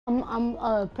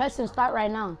I'm pressing start right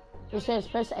now. It says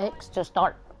press X to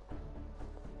start.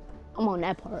 I'm on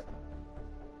that part.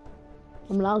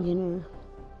 I'm logging in.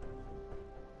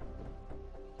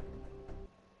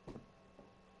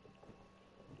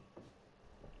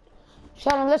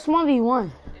 Sheldon, let's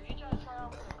 1v1.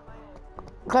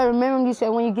 Cause remember you said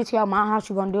when you get to my house,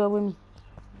 you gonna do it with me.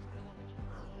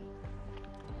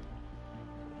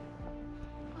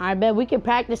 I bet we can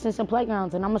practice in some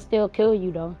playgrounds, and I'ma still kill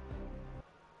you though.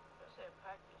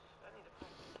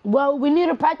 Well, we need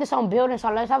to practice on building,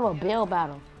 so let's have a build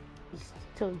battle.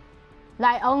 Too.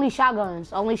 Like only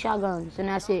shotguns, and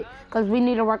that's it. Cause we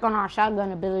need to work on our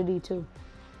shotgun ability too.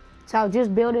 So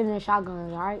just building and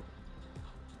shotguns, all right?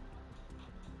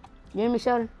 You hear me,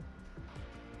 Sheldon?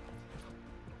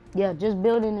 Yeah, just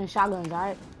building and shotguns, all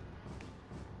right?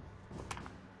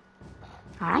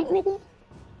 All right, nigga.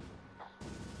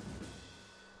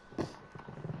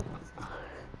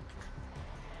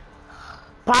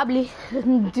 Probably.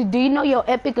 Do you know your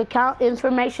Epic account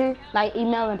information, like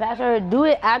email and password? Do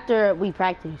it after we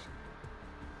practice.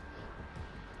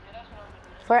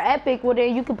 For Epic, well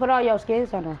then you can put all your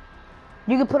skins on there.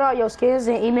 You can put all your skins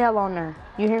and email on there.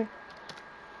 You hear?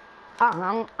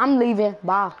 I'm leaving.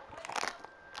 Bye.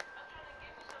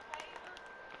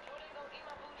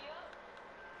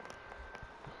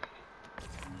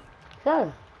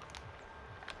 Sure.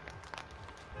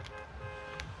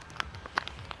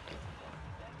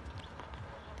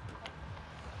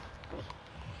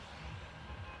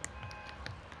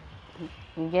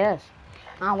 Yes.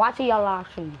 I'm watching y'all live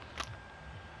stream.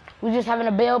 We just having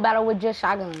a build battle with just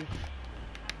shotguns.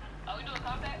 Oh, we doing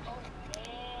combat? Oh,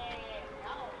 man.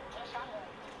 No, just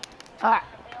shotguns. Alright.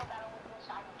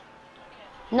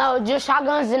 No, just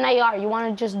shotguns and AR. You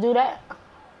want to just do that?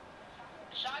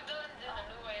 Shotguns and a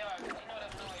new AR. You know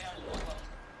that new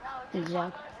AR is no,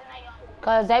 exactly.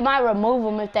 Because they might remove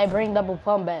them if they bring double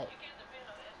pump back.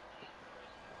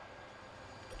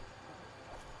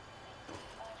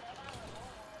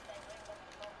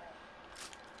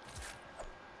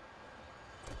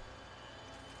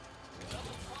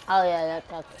 Oh yeah,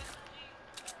 that's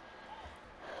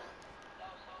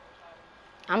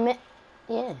I mean,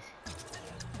 yes.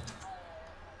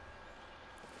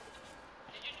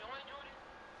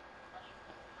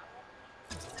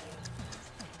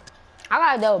 I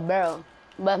got a double barrel,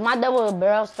 but if my double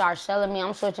barrel starts selling me,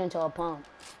 I'm switching to a pump.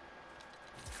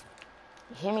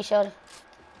 You hear me, Sheldon?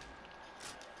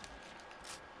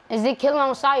 Is it killing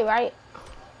on sight, right?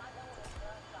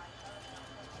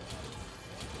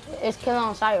 It's killing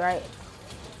on sight, right?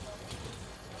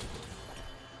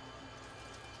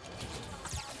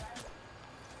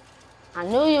 I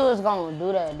knew you was gonna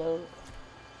do that, dude.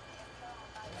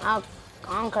 I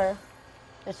don't care.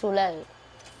 It's too late.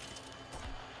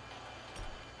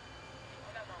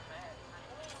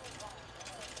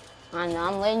 I know,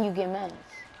 I'm letting you get mad.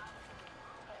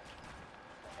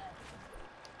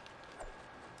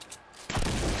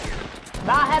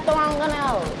 But I had the wrong gun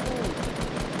out.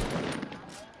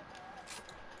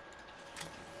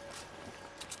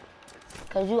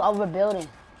 Cause you overbuilding.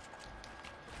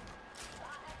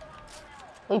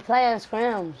 We playing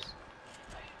scrims.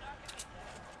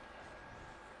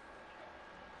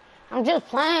 I'm just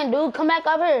playing, dude. Come back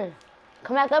up here.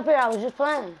 Come back up here. I was just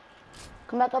playing.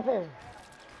 Come back up here.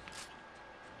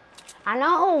 I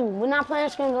know. We're not playing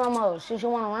scrims no more. Since you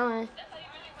want to run.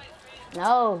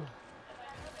 No.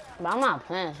 But I'm not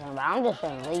playing scrims. But I'm just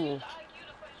gonna leave.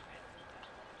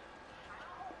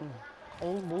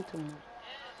 You do too much.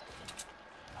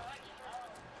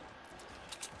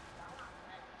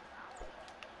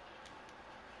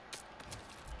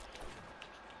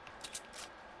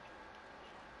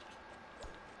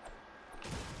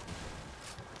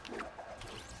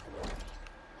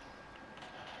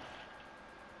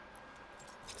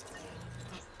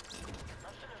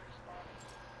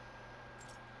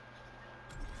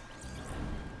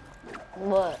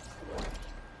 What?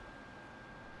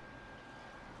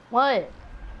 What?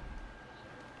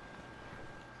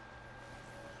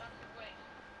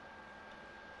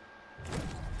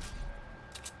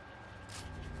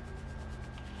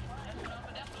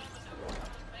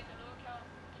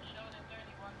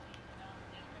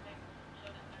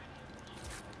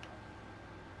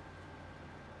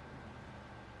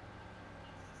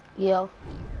 Yeah.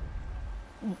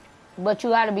 But you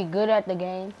gotta be good at the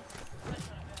game.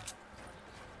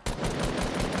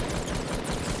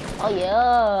 Oh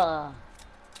yeah.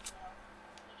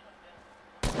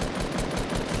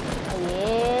 Oh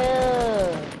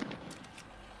yeah.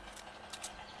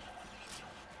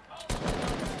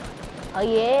 Oh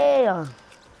yeah.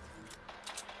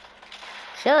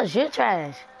 Shush, you're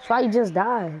trash. That's why you just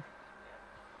died.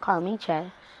 Call me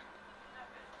trash.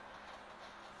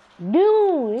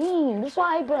 Dude, this is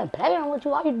why I ain't been playing with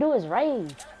you. All you do is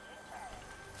rage.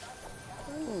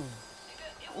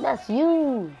 That's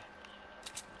you.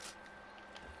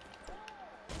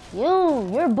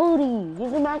 You're booty. You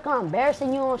just like I'm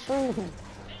embarrassing you on stream.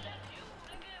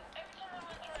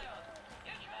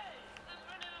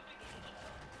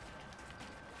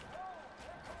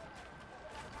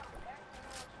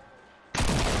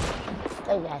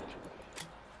 They got you.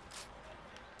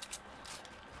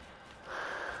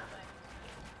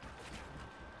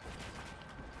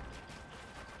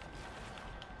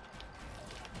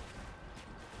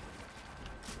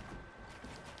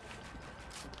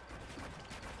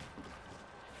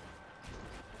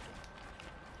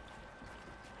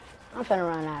 I'm finna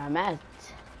run out of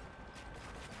mats.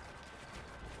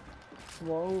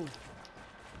 Whoa.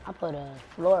 I put a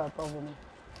floor up over me.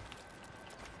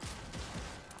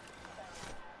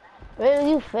 Really,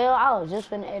 you fail? I was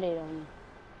just finna edit on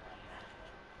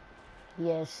you.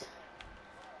 Yes.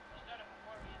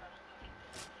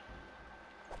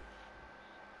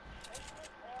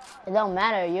 It don't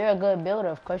matter. You're a good builder.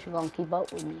 Of course you're gonna keep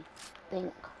up with me.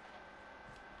 Think.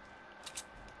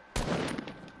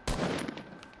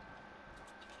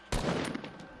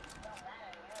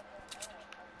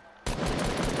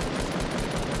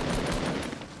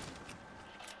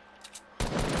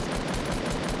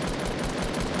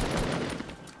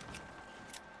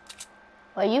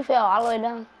 Well, you fell all the way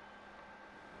down.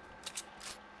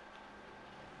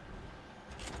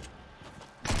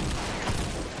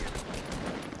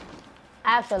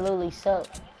 Absolutely suck.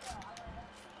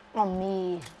 On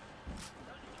me.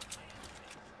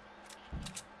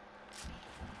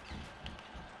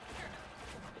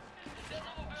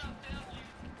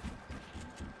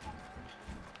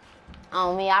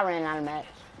 On me, I ran out of match.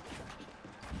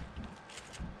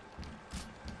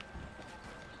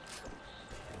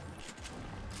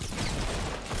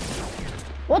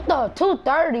 What the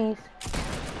 230s?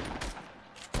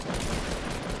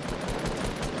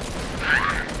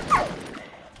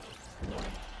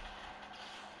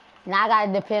 Now I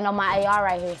gotta depend on my AR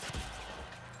right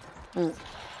here.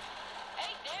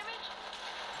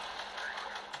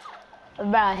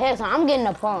 Bro, heck, so I'm getting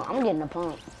a pump. I'm getting a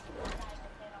pump.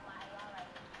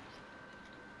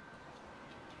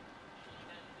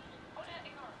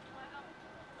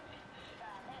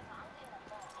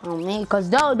 Oh man, cause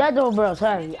that little bro,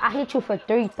 sorry, I hit you for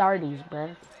 330s, bro.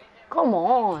 Come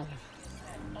on.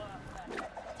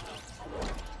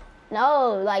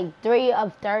 No, like 3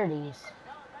 of 30s.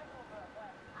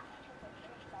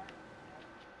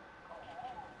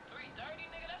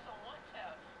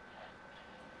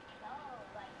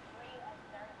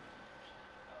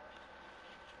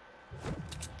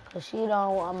 Cause she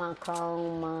don't want my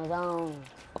chromosomes.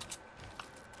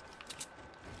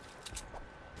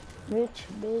 Bitch,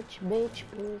 bitch, bitch,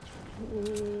 bitch,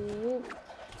 bitch.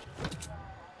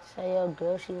 Say your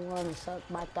girl she wanna suck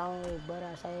my thumb, but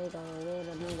I say go let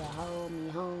a nigga hold me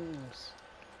homes.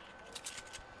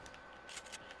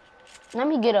 Let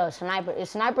me get a sniper. If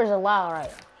snipers allowed,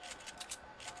 right?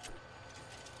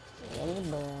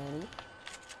 Anybody?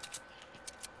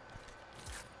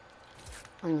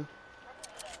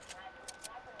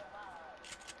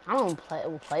 I don't play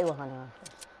with honey rifles.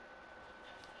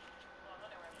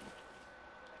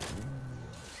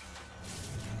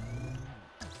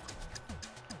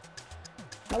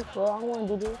 No, bro, I don't want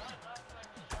to do this.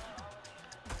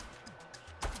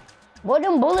 What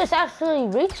them bullets actually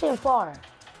reaching for?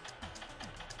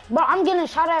 Bro, I'm getting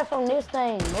shot at from this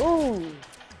thing. Move.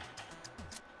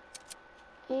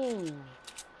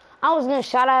 I was getting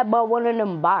shot at by one of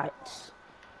them bots.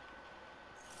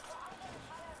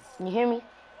 You hear me?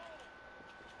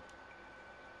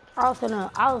 I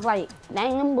was like,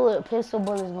 dang, them pistol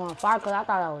bullets gonna fire because I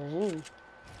thought that was you.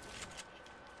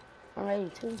 I'm ready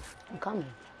too. I'm coming.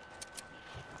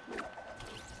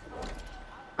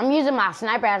 I'm using my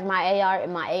sniper as my AR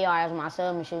and my AR as my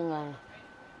submachine gun.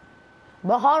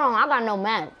 But hold on, I got no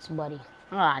mats, buddy.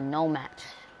 I got no mats.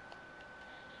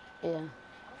 Yeah.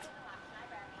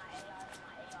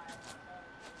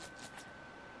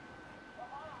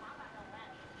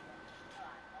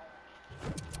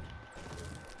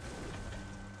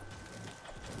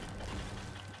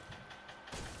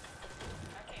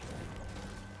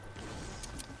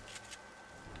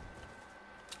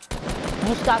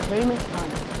 You stop streaming? Oh,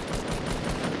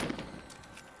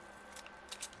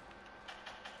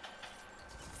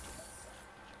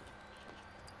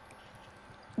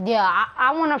 no. Yeah,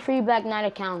 I want a free Black Knight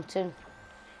account too.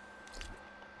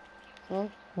 Do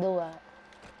what?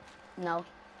 No.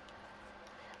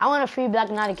 I want a free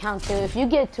Black Knight account too. If you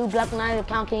get 2 Black Knight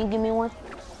accounts, can you give me one?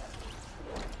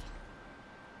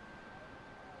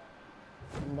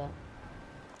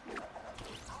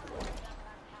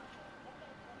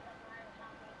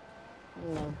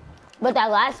 But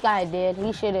that last guy did.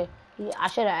 He should have. I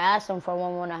should have asked him for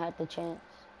one when I had the chance.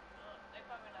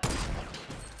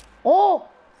 Oh!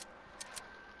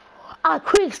 I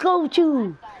quick scoped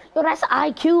you. Yo, that's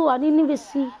IQ. I didn't even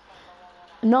see.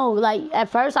 No, like at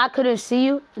first I couldn't see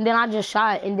you, and then I just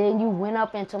shot, and then you went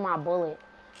up into my bullet.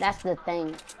 That's the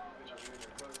thing.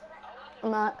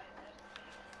 I'm not.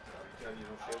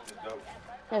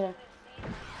 Okay.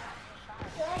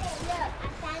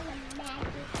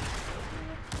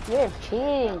 You're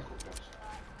cheating.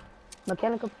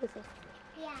 Mechanical pistol.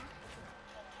 Yeah.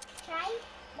 Try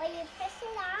when you press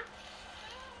it off.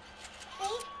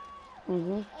 See?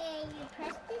 Mm-hmm. And you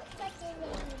press this button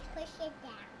and you push it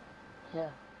down.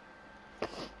 Yeah.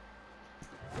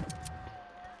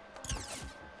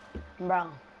 Bro.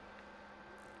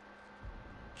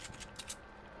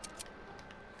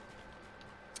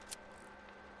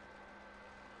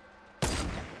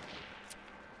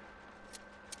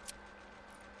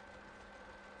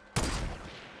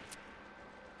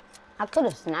 I could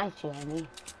have sniped you on me,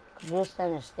 because you're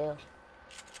standing still.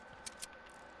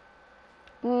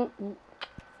 Mm-mm.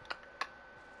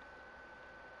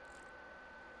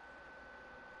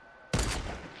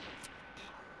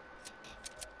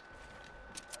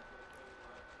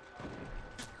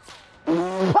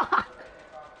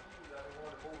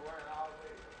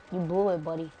 You blew it,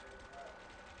 buddy.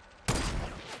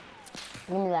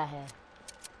 Give me that head.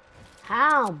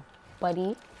 How,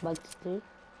 buddy? Buxty.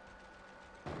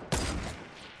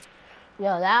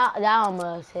 Yo, that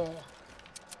almost hit.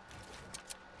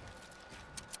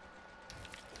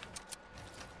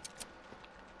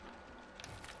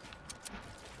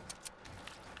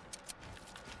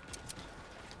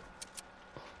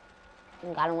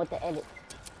 Got him with the edit.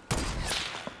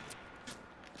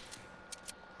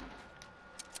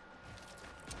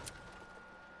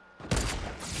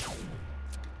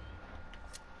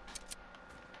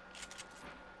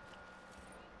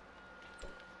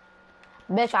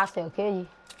 Bitch, I still kill you.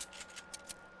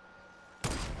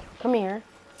 Come here.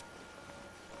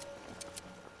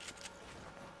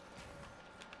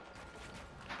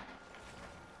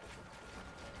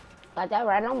 Got that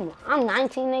right. I'm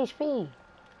 19 HP.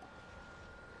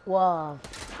 Well,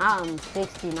 I'm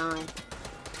 69.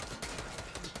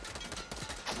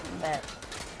 Bet.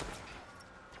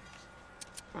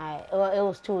 Alright, well, it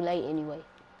was too late anyway.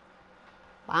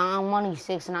 I'm only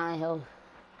 69 health.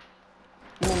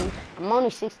 I'm only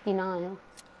 69 health.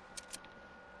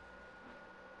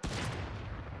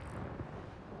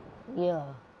 Yeah.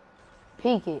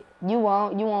 Peek it. You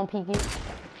won't peek it.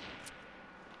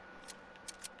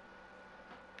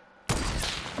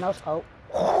 No scope.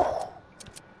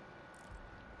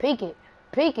 Peek it.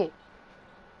 Peek it.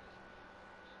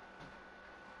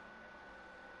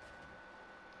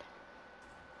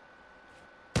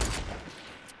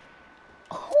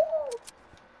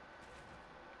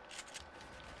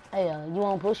 Hey, you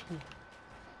won't push me.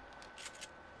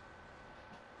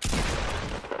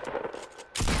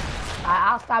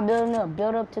 I'll stop building up.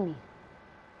 Build up to me.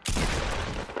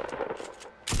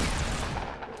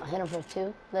 I hit him for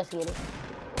 2. Let's get it.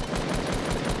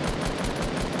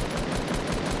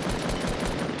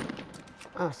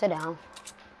 Sit down.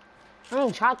 I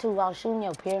ain't try to while shooting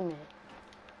your pyramid.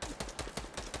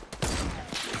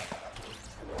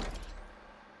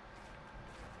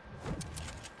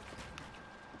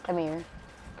 Come here.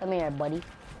 Come here, buddy.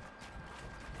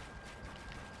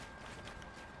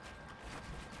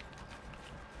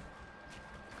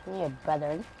 Come here,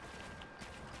 brother.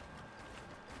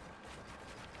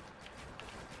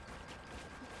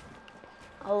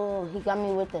 Oh, he got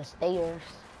me with the stairs.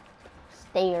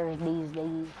 Stairs these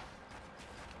days.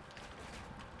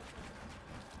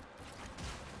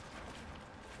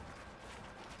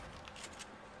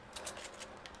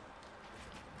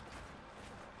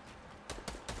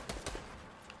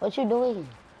 What you doing?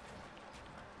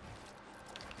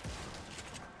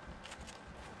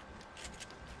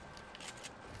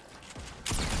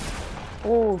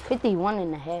 Oh, 51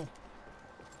 in the head.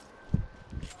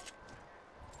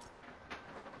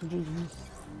 GG.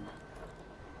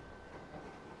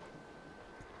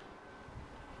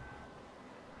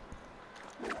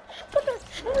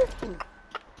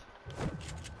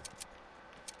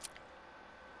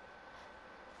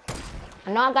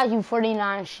 I know I got you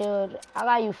 49 shield. I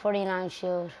got you 49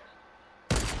 shield.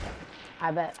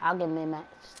 I bet I'll get mid-max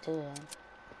too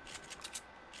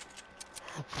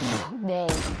then. Dang.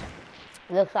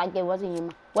 Looks like it wasn't your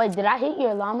mic. Wait, did I hit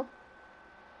your llama?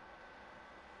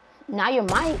 Now your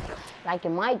mic. Like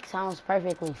your mic sounds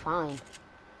perfectly fine.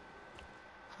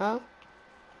 Huh?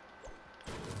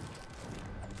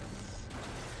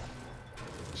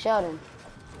 Sheldon.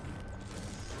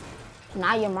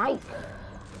 Not your mic.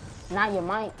 Not your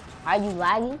mic. Are you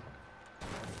lagging?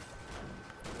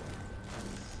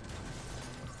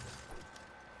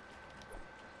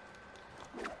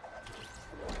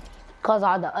 Cause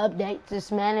all the updates,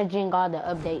 it's managing all the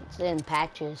updates and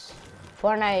patches.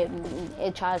 Fortnite,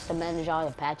 it tries to manage all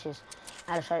the patches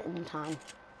at a certain time.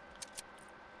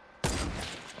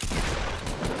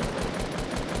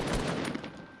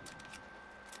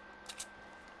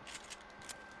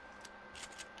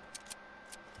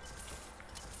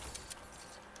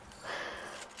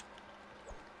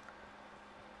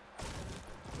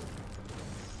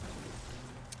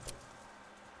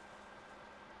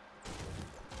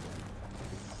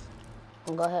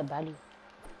 Go ahead, buddy.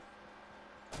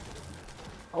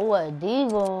 Oh, a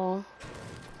deagle.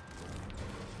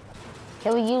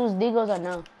 Can we use deagles or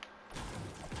no?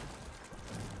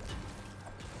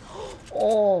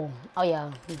 Oh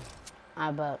yeah.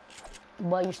 I bet.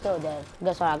 But you're still dead.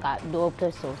 Guess what I got? Dual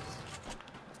pistols.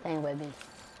 Same with me.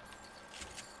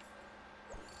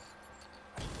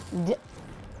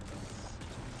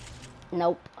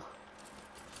 Nope.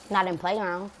 Not in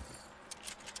playground.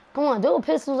 Come on, dual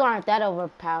pistols aren't that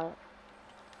overpowered.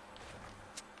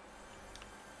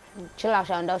 Chill out,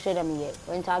 Sean. Don't shoot at me yet.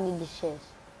 Wait until I get this shit.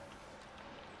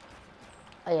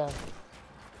 Oh, yeah.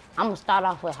 I'm gonna start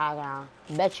off with high ground.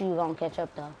 Bet you gonna catch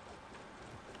up, though.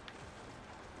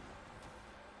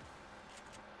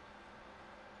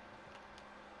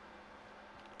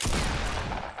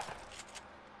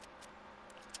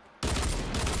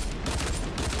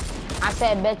 I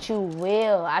said bet you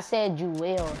will. I said you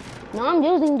will. No, I'm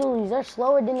using dualies. They're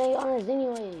slower than they are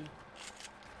anyway.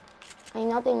 Ain't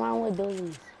nothing wrong with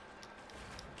dualies.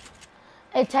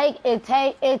 It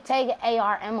take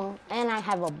AR ammo, and I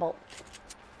have a bolt.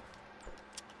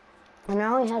 And it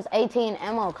only has 18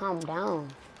 ammo. Calm down.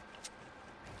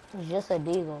 It's just a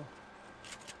deagle.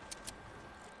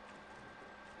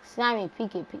 Snap me,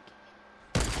 peek it.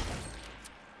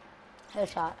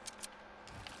 Headshot.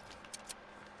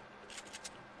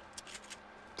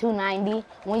 290.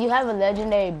 When you have a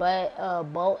legendary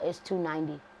bolt, it's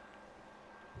 290.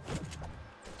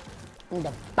 In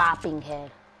the bopping head.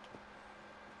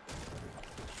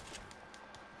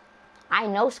 I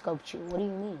no scoped you. What do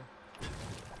you mean?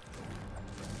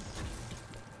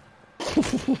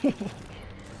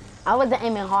 I wasn't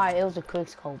aiming hard. It was a quick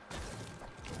scope.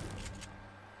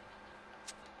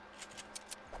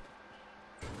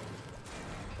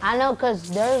 I know,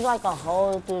 cause there's like a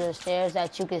hole through the stairs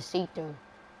that you can see through.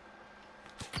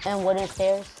 And wooden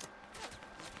stairs.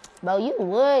 Bro, you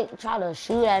would try to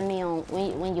shoot at me on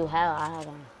when you have I had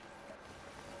on.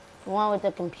 The one with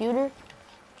the computer?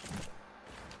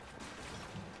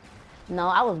 No,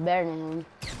 I was better than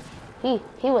him.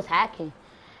 He was hacking.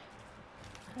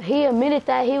 He admitted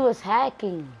that he was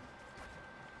hacking.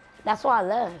 That's why I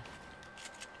left.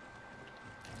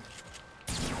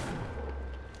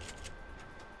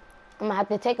 I'm gonna have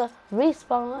to take a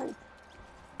respawn.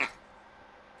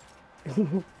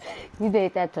 You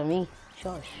did that to me.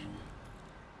 Shush.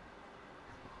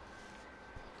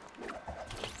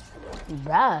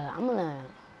 Bruh, I'm gonna...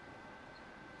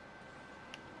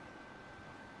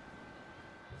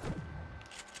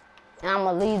 And I'm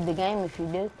gonna leave the game if you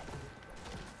do.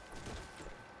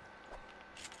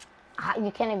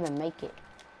 You can't even make it.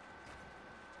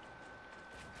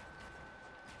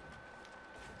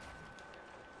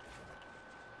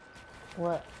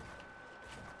 What?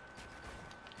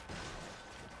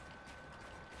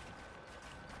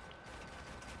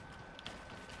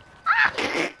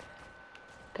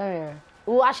 Come here.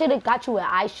 Ooh, I should have got you with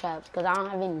ice traps because I don't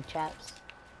have any traps.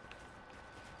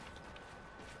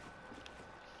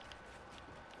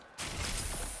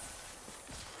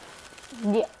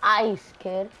 The ice,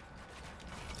 kid.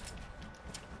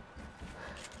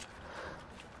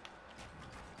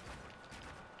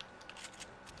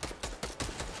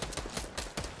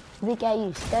 Look at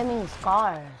you, stemming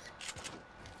scars.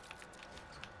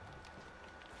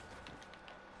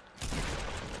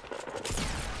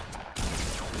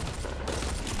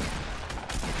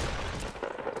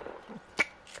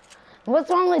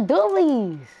 What's wrong with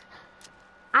dualies?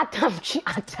 I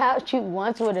tapped you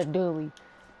once with a dually.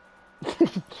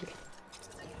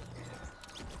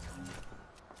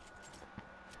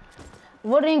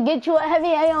 What didn't get you a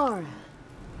heavy AR?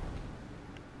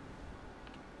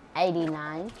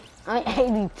 89. I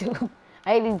mean 82.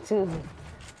 82.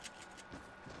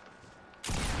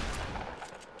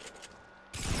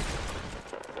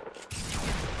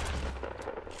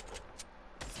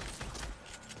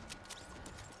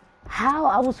 How?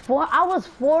 I was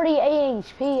 48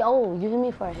 HP. Oh, you hit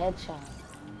me for a headshot.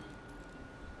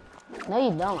 No,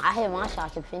 you don't. I hit my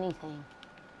shots if anything.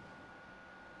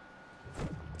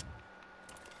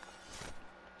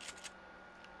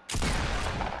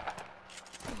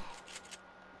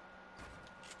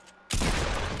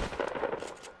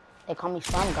 They call me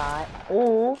some god.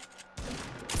 Ooh.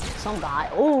 Some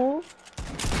god. Ooh.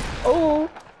 Ooh.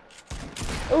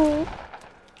 Ooh.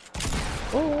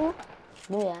 Ooh.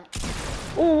 Give me that.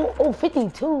 Ooh. Oh,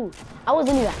 52. I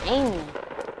wasn't even aiming.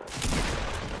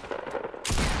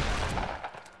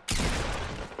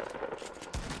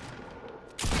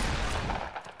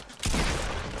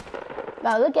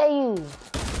 Bro, look at you.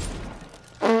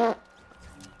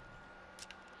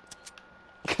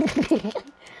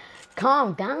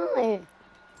 Calm down.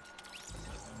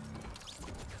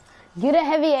 Get a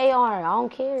heavy AR. I don't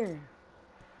care.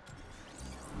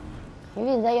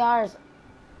 These ARs,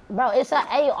 bro. It's an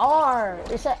AR.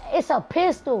 It's a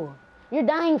pistol. You're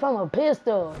dying from a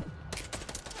pistol.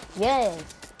 Yes.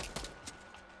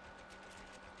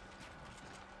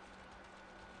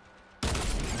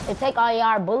 It take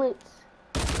AR bullets.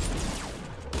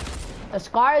 A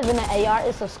scar isn't an AR.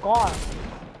 It's a scar.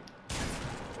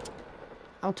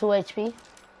 I'm 2 HP.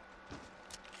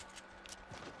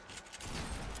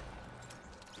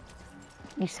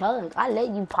 You suck. I let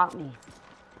you pop me.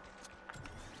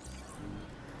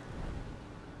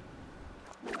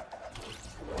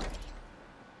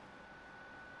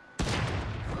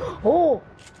 Oh!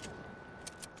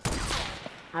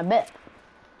 I bet.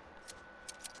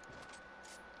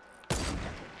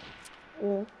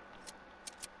 Ooh.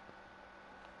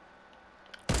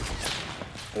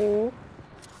 Ooh.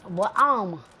 What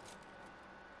armor?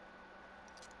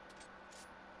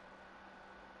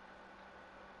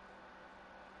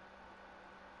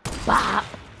 Bop!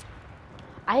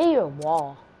 I hear your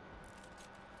wall.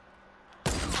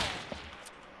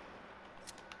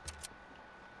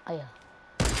 Oh yeah.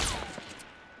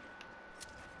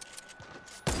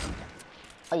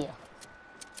 Oh yeah.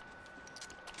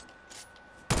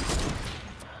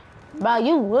 Bro,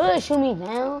 you would shoot me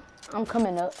down. I'm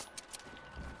coming up.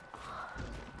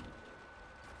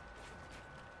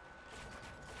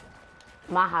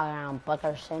 My high ground,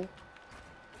 Butterson.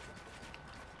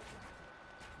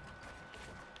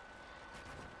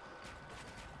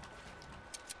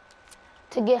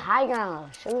 To get high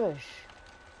ground, sure.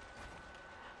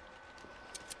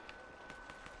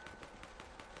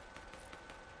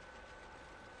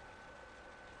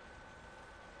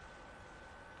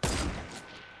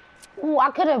 Ooh,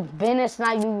 I could have been a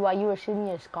sniper while you were shooting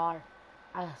your scar.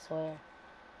 I swear.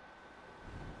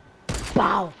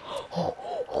 Bow.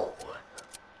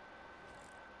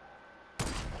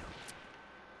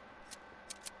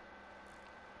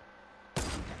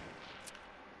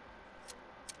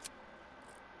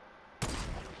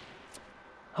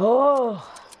 Oh,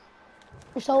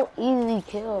 you're so easy to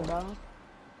kill, bro.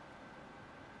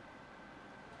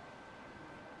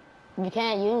 You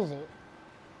can't use it.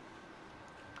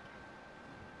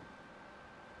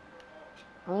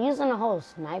 I'm using a whole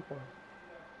sniper.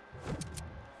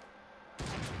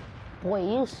 Boy,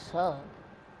 you suck.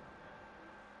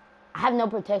 I have no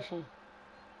protection.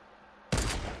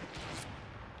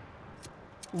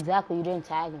 Exactly, you didn't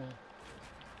tag me.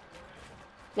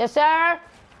 Yes, sir?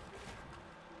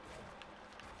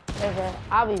 Yes, sir.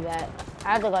 I'll be back.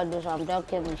 I have to go do something. Don't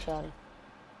kill me, shorty.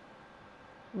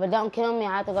 But don't kill me.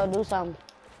 I have to go do something.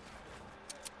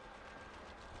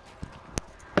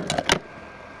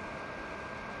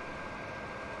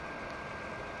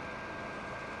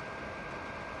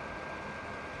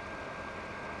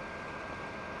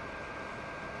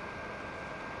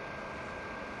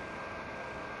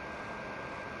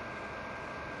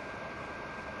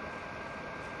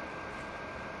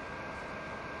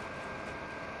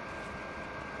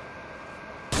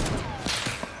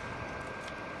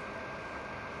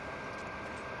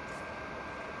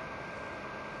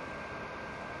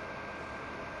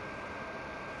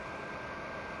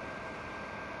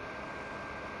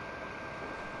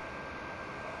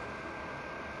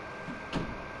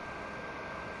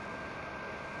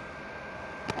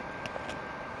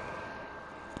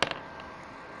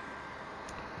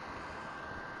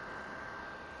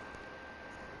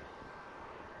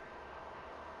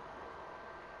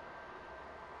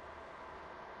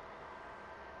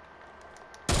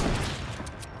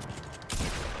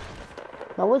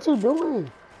 But what you doing?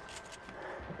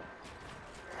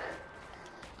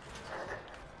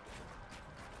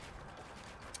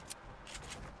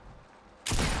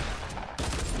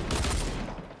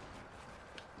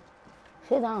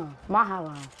 Sit down. My high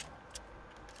ground.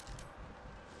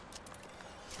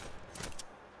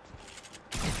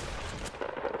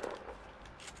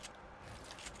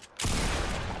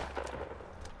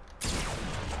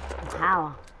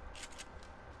 How?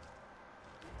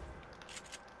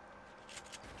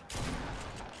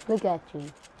 Look at you.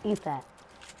 Eat that.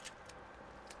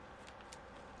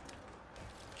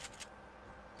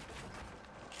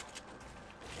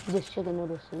 This chicken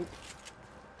noodle soup.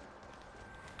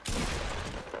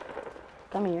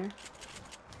 Come here.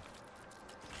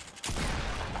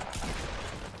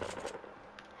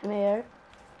 Come here.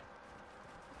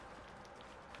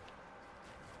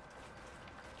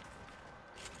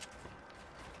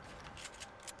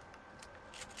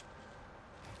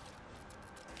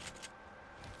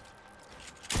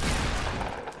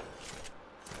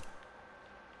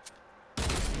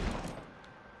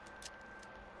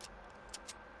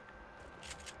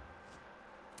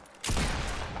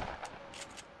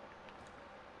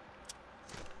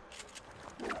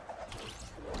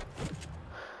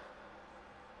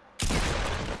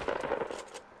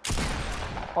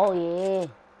 Oh yeah,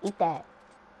 eat that.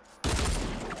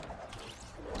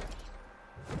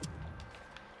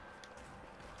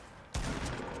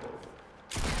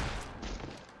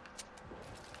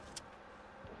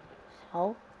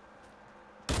 So,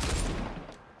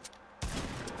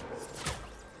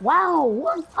 wow,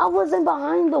 what? I wasn't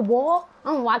behind the wall.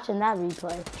 I'm watching that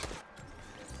replay.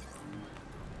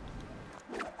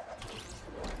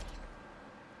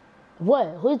 What?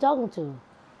 Who you talking to?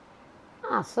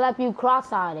 I'll slap you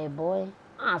cross-eyed, boy.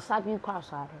 I'll slap you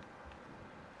cross-eyed.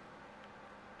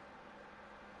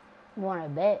 You wanna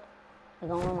bet? They're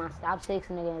gonna win my stop 6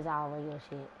 niggas out of your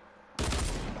shit.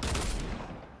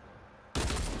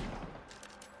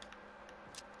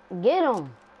 Get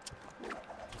him.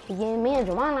 He getting me and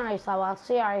Jamon already saw. I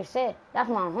already said. That's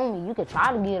my homie. You can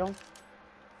try to get him.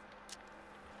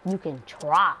 You can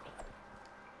try.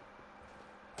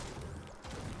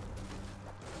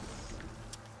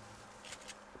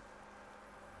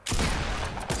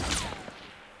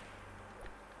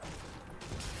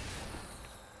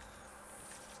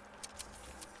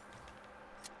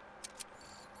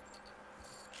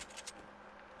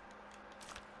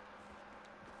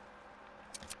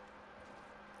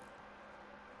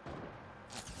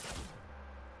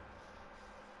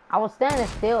 I was standing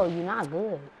still. You're not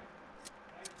good.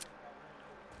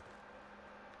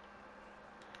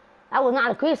 That was not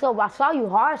a quick scope. I saw you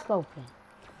hard scoping.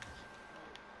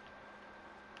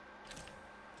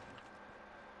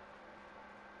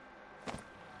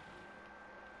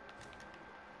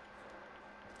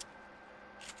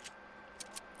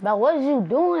 But what is you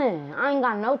doing? I ain't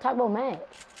got no type of match.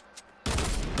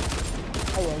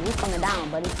 Oh yeah, you coming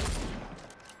down, buddy.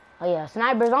 Oh yeah,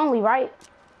 snipers only, right?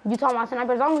 You talking about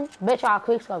snipers only? Bet y'all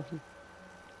quick scope you.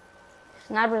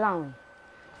 Snipers only.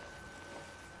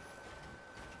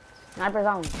 Snipers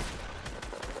only.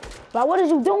 But what is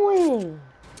you doing?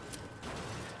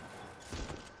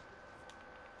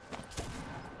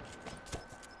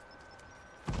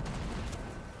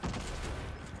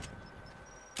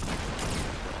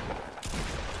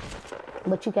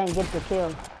 But you can't get the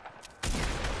kill.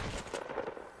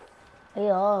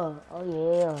 Yeah, oh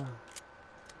yeah.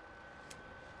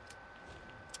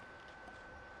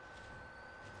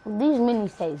 These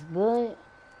minis taste good.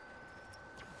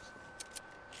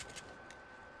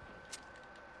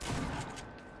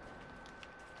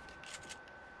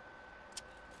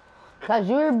 Cause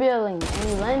you were building and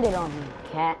you landed on me,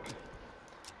 cat.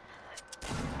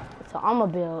 So I'ma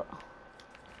build.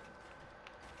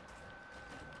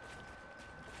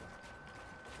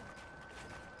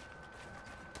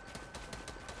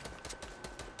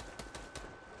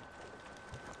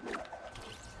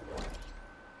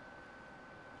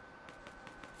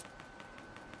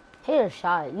 Hit a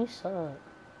shot, you suck.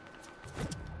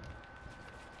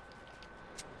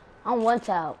 I'm one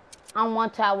tap. I'm one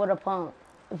tap with a pump.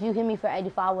 If you hit me for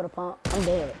 85 with a pump, I'm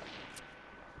dead.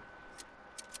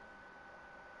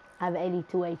 I have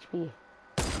 82 HP.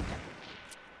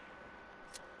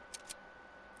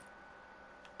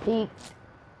 Peek.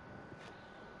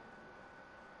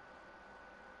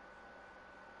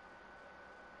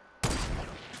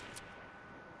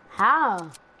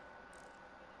 How?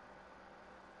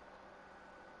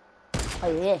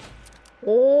 Oh yeah.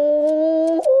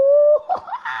 Oh.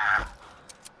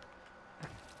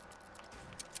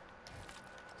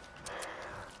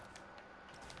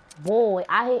 Boy,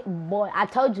 I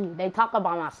told you, they talk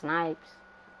about my snipes.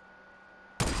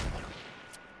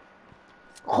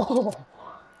 Oh.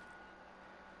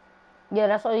 Yeah,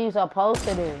 that's what you're supposed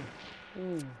to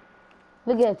do.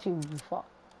 Look at you, you fuck.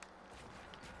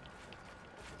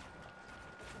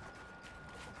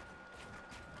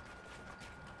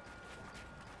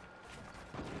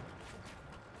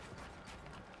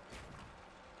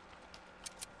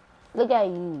 Look at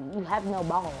you, you have no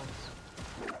balls.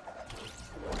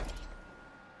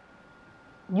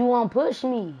 You won't push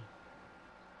me.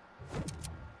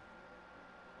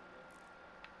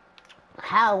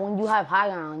 How, when you have high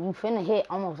ground, you finna hit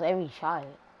almost every shot.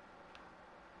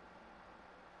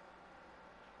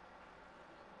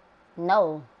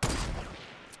 No.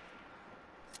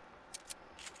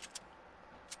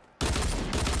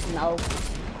 No.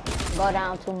 Go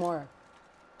down 2 more.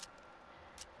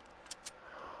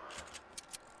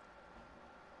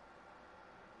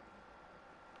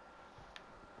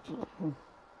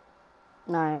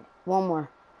 Alright, 1 more.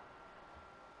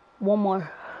 1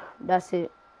 more. That's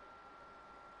it.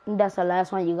 That's the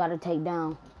last one you gotta take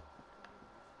down.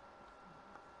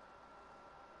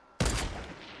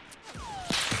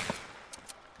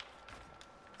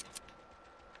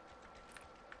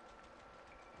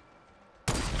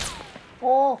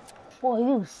 Oh, boy,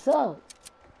 you suck.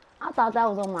 I thought that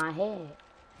was on my head.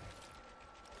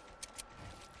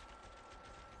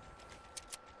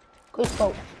 Quick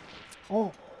scope.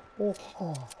 Oh.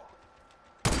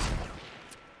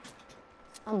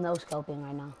 I'm no scoping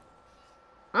right now.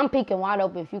 I'm peeking wide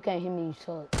open. If you can't hear me, you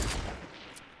suck.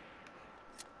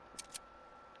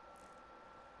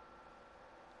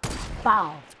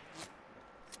 Foul.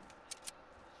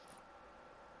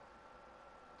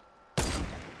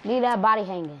 Leave that body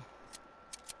hanging.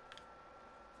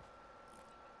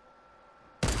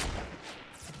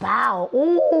 Bow.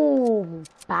 Ooh,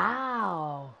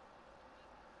 bow.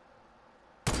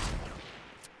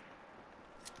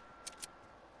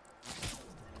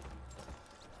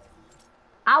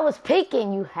 I was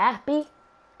peeking, you happy?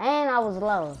 And I was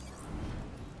low.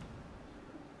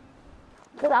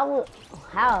 Cause I was,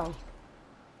 how?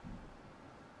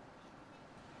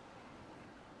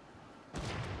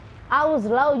 I was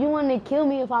low. You wanted to kill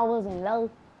me if I wasn't low.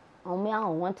 On me, I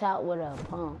don't want out with a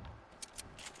pump.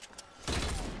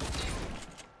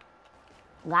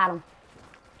 Got him.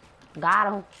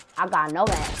 Got him. I got no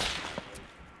back.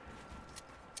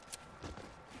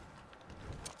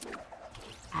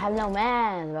 I have no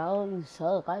man, bro. You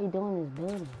suck. All you doing is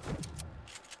building.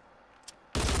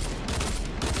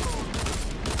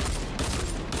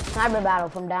 Sniper battle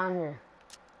from down here.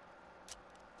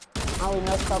 Only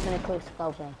no scoping and quick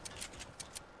scoping.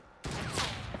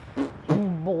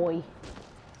 Boy.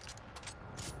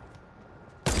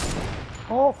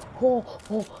 Oh.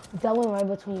 That went right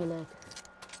between your legs.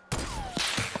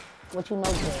 What you know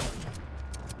good?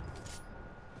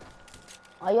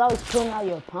 Are you always pulling out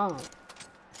your palm?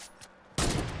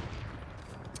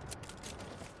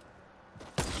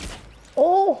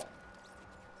 Oh!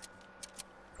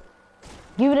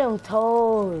 Give me them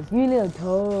toes. Give me them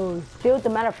toes. Still, as a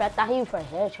matter of fact, I hit you for a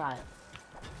headshot.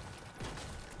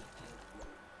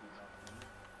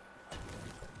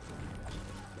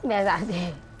 Yes, I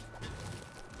did.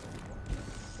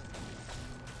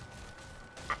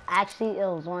 Actually, it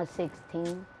was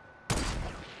 116.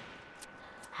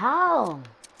 How?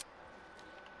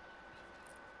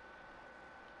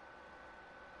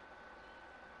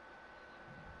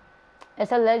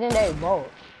 It's a legendary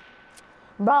bolt.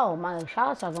 Bro, my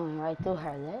shots are going right through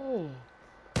her legs.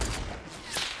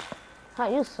 How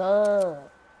you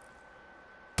suck?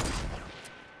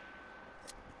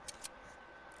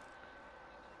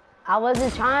 I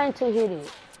wasn't trying to hit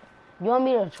it. You want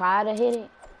me to try to hit it?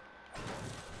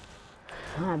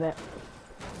 I bet.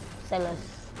 Say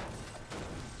less.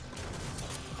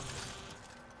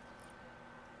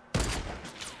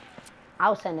 I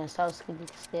was sending so squeaky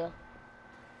still.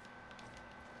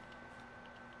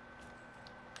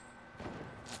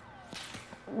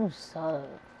 You suck.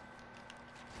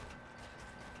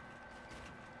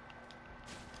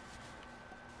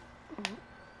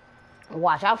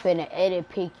 Watch, I'm finna edit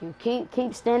peek you.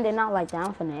 Keep standing out like that.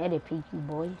 I'm finna edit peek you,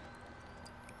 boy.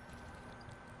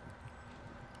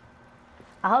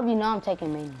 I hope you know I'm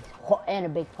taking minis and a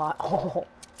big pot.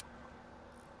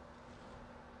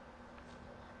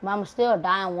 But I'm still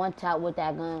dying 1 tap with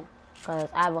that gun because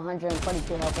I have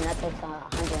 142 health and that takes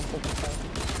 150 health.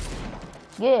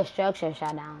 Get a structure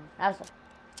shot down. That's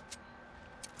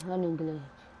a hunting glitch.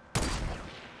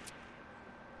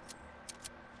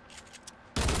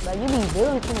 But you be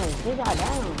doing too much. Get that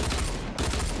down.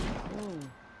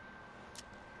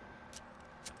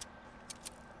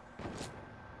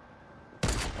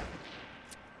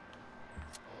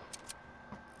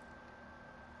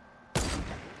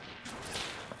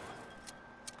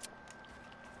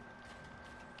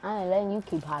 I ain't letting you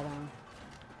keep high down.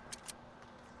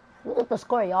 Look at the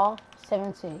score, y'all.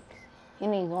 7-6. He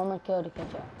needs 1 more kill to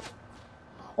catch up.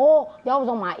 Oh, that was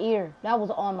on my ear. That was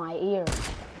on my ear.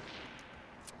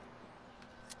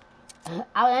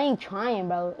 I ain't trying,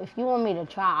 bro. If you want me to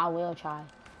try, I will try.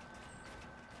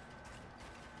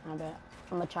 I bet.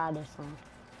 I'm gonna try this one.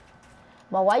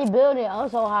 But why you build it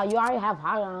also how you already have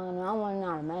high ground and I want to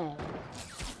not mad.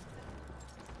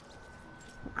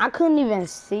 I couldn't even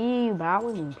see you, but I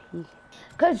wasn't peeking.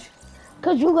 Cause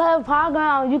Cause you have high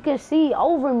ground, you can see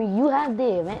over me. You have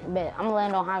the event, bet I'm gonna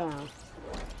land on high ground.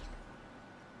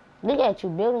 Look at you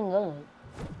building good.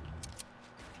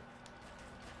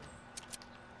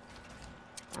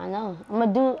 I know.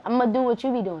 I'm gonna do what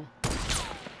you be doing.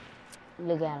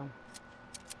 Look at him.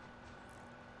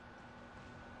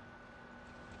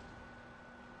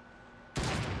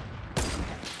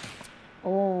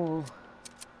 Oh.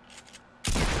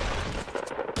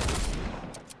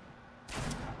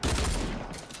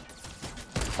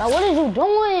 Now what are you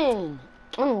doing?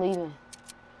 I'm leaving.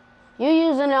 You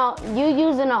using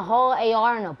a whole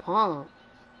AR and a pump.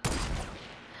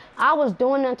 I was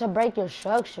doing that to break your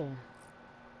structure.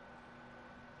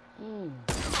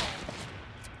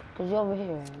 Cause you over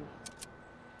here.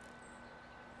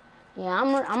 Yeah,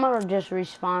 I'm gonna just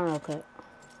respawn real quick.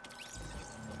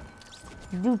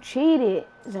 You cheated,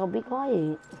 so be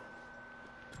quiet.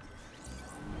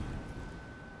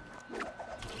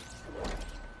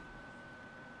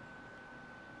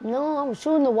 No, I was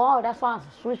shooting the wall. That's why I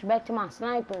switched back to my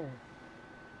sniper.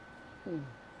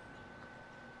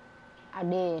 I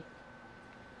did.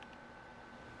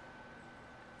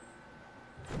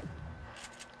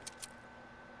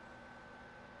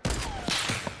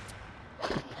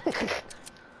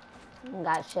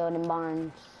 Got Sheldon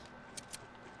Barnes.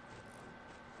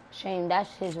 Shame,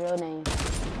 that's his real name.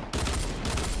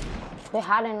 Quit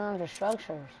hiding under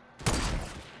structures.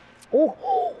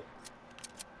 Oh!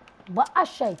 But I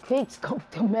should quick scope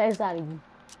the mess out of you.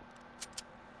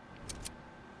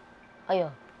 Oh, yeah.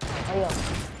 Oh, yeah.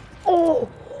 Oh!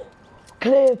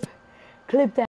 Clip that.